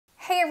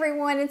Hey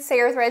everyone, it's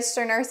Sarah with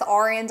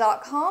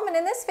RegisteredNurseRN.com, and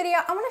in this video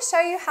I'm going to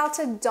show you how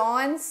to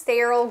don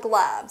sterile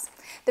gloves.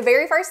 The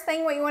very first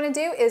thing what you want to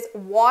do is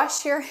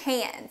wash your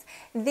hands.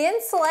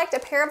 Then select a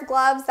pair of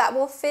gloves that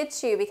will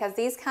fit you because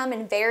these come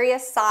in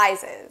various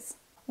sizes.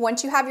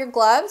 Once you have your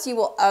gloves, you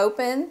will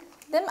open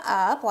them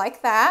up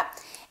like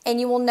that, and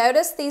you will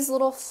notice these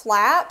little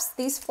flaps.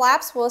 These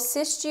flaps will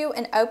assist you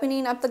in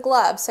opening up the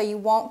gloves so you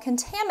won't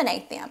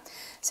contaminate them.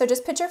 So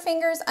just put your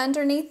fingers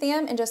underneath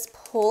them and just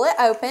pull it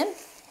open.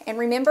 And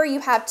remember,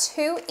 you have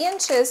 2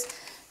 inches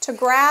to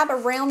grab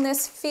around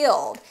this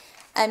field.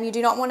 You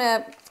do not want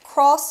to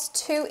cross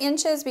 2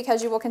 inches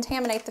because you will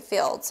contaminate the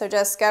field. So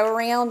just go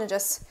around and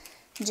just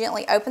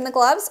gently open the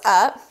gloves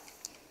up.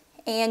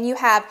 And you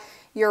have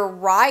your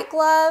right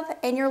glove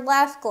and your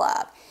left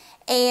glove.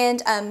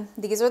 And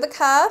these are the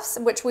cuffs,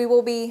 which we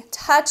will be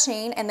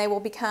touching, and they will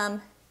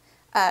become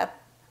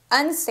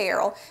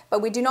unsterile,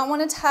 but we do not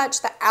want to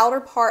touch the outer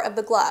part of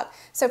the glove.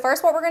 So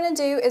first what we're going to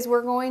do is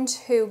we're going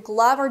to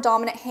glove our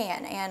dominant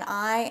hand, and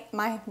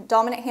my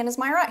dominant hand is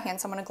my right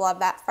hand, so I'm going to glove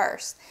that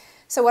first.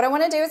 So what I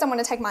want to do is I'm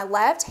going to take my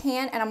left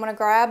hand and I'm going to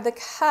grab the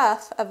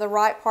cuff of the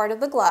right part of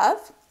the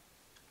glove,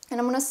 and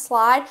I'm going to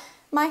slide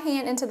my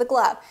hand into the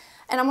glove.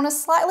 And I'm going to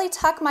slightly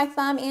tuck my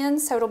thumb in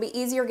so it'll be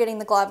easier getting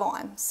the glove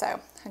on. So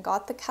I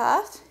got the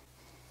cuff,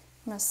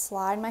 I'm going to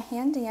slide my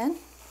hand in,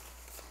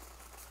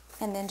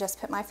 and then just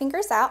put my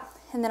fingers out,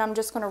 and then I'm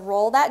just going to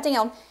roll that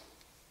down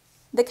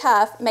the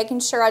cuff, making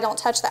sure I don't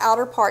touch the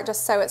outer part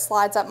just so it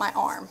slides up my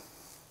arm.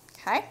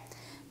 Okay,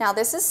 now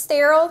this is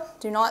sterile.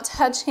 Do not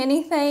touch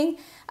anything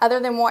other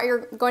than what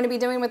you're going to be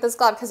doing with this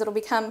glove because it'll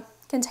become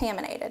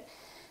contaminated.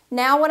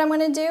 Now what I'm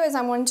going to do is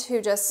I'm going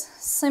to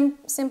just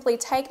simply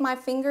take my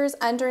fingers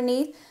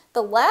underneath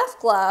the left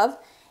glove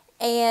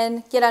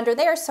and get under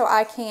there so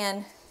I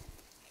can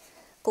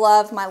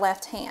glove my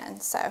left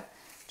hand. So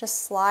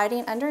just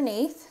sliding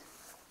underneath.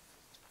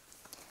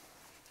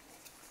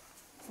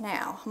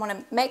 Now, I'm going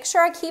to make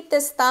sure I keep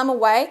this thumb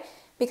away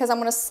because I'm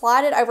going to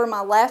slide it over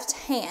my left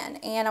hand,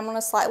 and I'm going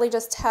to slightly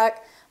just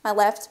tuck my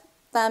left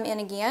thumb in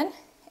again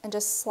and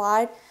just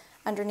slide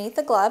underneath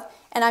the glove,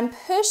 and I'm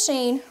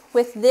pushing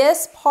with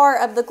this part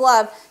of the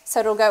glove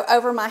so it'll go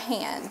over my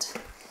hand.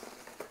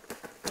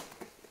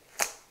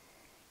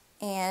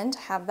 And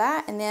have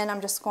that, and then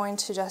I'm just going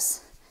to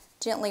just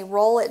gently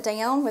roll it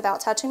down without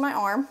touching my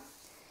arm.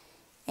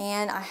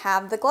 And I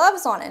have the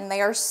gloves on and they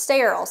are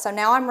sterile. So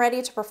now I'm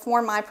ready to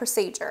perform my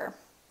procedure.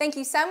 Thank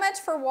you so much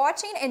for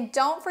watching, and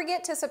don't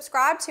forget to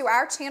subscribe to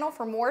our channel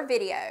for more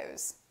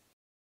videos.